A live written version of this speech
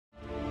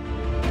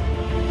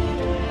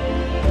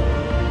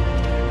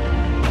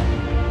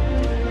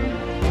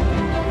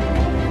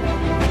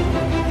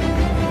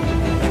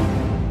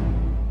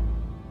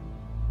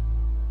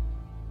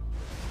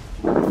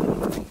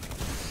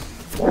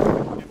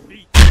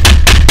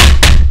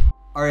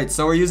Alright,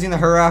 so we're using the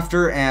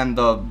Hereafter and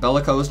the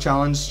Bellicose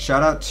challenge.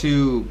 Shout out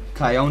to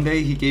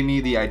Kayonde, he gave me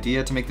the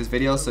idea to make this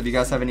video, so if you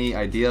guys have any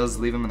ideas,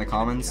 leave them in the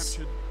comments.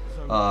 Me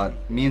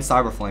and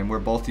Cyberflame, we're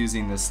both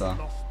using this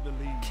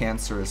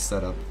cancerous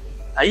setup.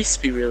 I used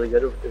to be really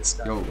good with this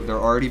stuff. Yo, they're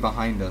already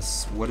behind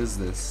us. What is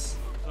this?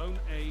 Zone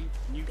A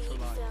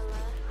neutralized.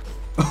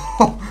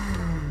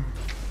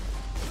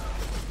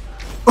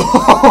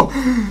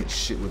 Oh,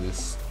 shit with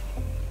this.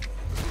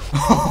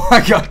 Oh my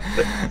god.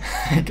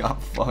 I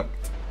got fucked.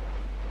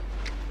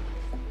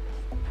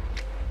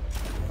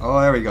 Oh,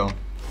 there we go.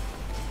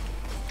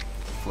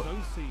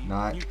 Zone C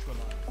Not. neutralized.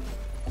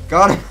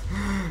 Got him.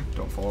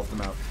 Don't fall off the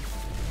map.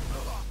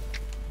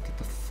 Get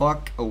the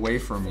fuck away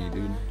from me,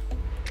 dude.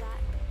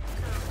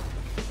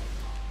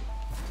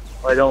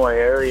 Well, don't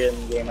worry, earlier in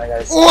the game I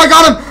got. Oh, I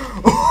got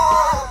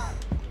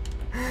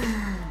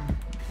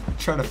him!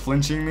 Try to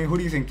flinching me? Who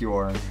do you think you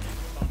are?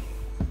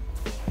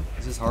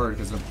 This is hard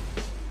because of.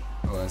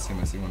 Oh, I see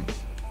one.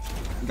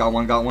 Got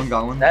one.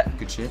 That...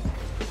 Good shit.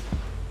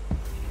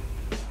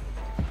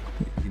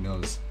 He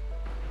knows.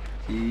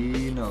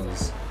 He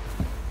knows.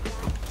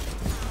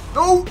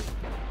 No!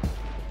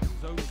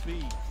 Zone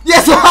B.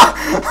 Yes!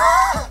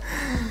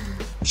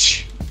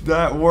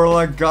 That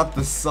warlock got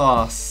the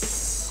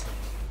sauce.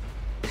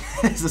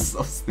 This is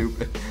so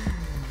stupid.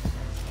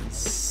 I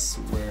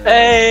swear.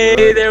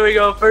 Hey, there we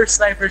go. First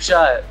sniper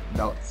shot.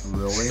 No,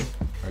 really?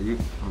 Are you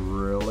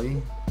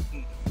really?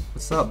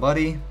 What's up,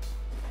 buddy?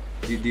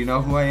 Do you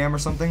know who I am or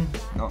something?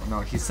 No,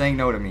 he's saying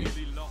no to me.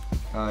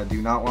 Do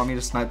you not want me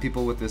to snipe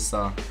people with this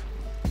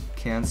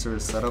cancer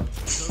setup?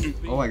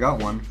 Oh, I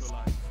got one.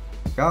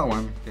 Got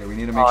one. Okay, we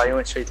need to make Oh, sure. you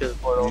went straight to the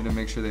portal. We need to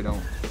make sure they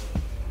don't.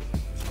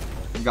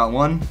 Got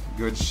one.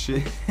 Good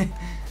shit.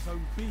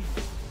 Zone B.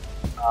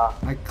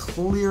 I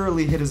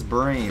clearly hit his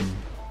brain.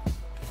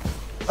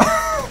 No!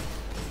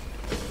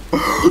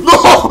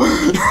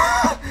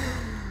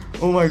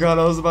 Oh my god,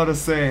 I was about to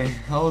say.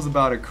 I was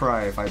about to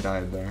cry if I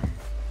died there.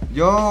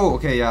 Yo!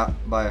 Okay, yeah,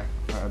 bye.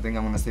 I think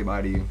I'm gonna say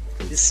bye to you.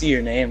 Just see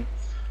your name.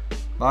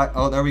 Bye.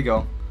 Oh, there we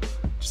go.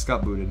 Just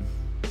got booted.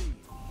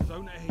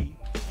 Zone A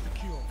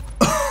secure.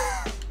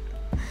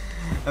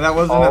 And that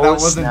wasn't Oh, that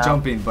wasn't snap.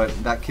 jumping, but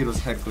that kid was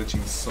head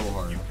glitching so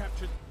hard.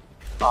 Captured.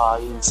 Oh,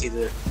 you didn't see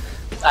the.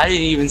 I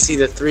didn't even see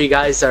the 3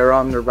 guys that are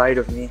on the right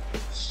of me.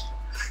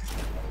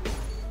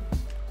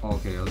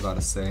 Okay, I was about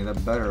to say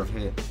that better have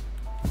hit.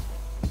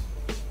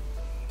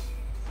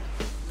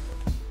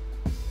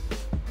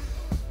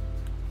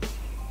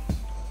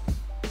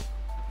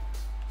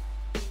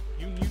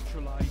 You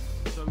neutralized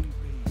Zone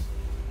B.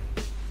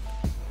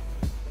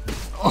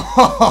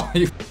 Oh,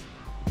 you.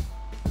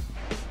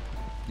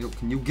 Yo,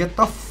 can you get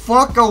the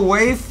fuck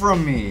away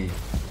from me?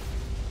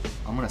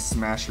 I'm gonna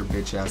smash your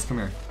bitch ass. Come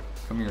here.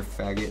 Come here,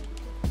 faggot.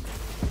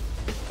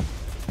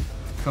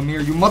 Come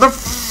here, you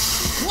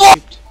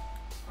motherfucker!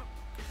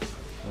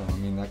 Oh, I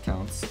mean, that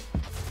counts.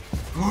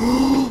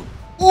 Oh!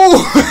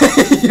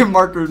 You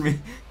markered me.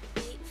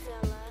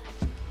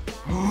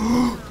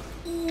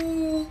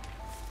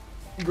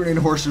 Grenade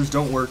horseshoes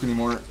don't work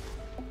anymore.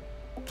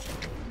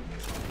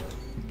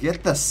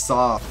 Get the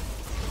saw.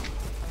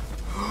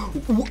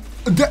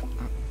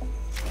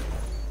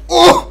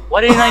 Oh!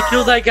 Why didn't I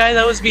kill that guy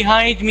that was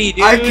behind me,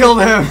 dude? I killed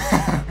him.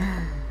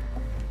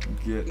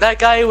 Get. That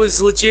guy was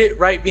legit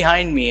right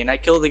behind me, and I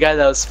killed the guy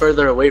that was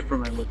further away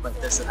from him with my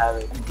fist of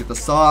havoc. Get the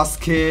sauce,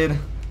 kid.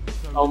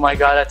 Oh my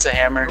god, that's a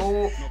hammer.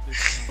 Oh,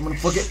 I'm gonna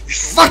fuck it.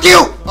 Fuck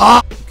you!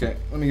 Ah! Okay,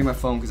 let me get my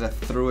phone because I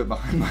threw it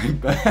behind my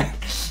back.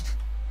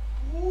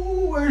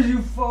 Ooh, where's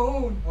your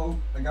phone? Oh,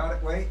 I got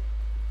it. Wait.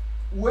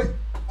 Wait.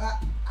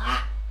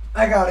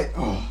 I got it.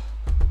 Oh.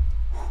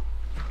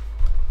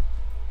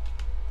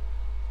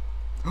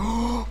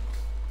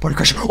 Party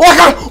crasher. Oh, I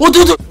got it! Oh,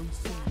 dude!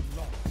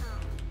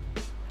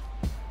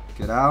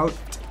 Get out.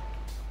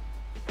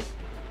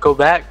 Go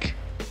back.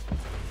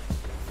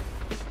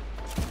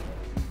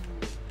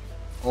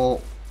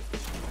 Oh.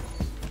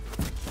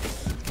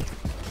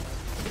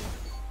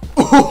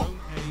 Oh.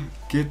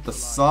 Get the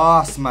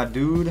sauce, my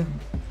dude.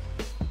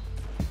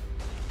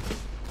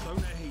 Zone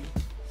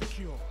A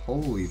secure.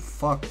 Holy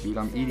fuck, dude,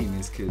 I'm eating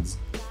these kids.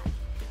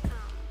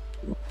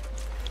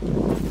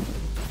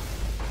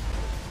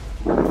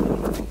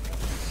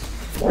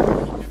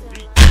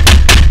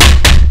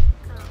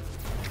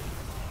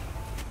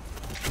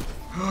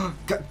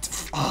 God,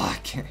 oh, I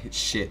can't hit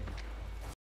shit.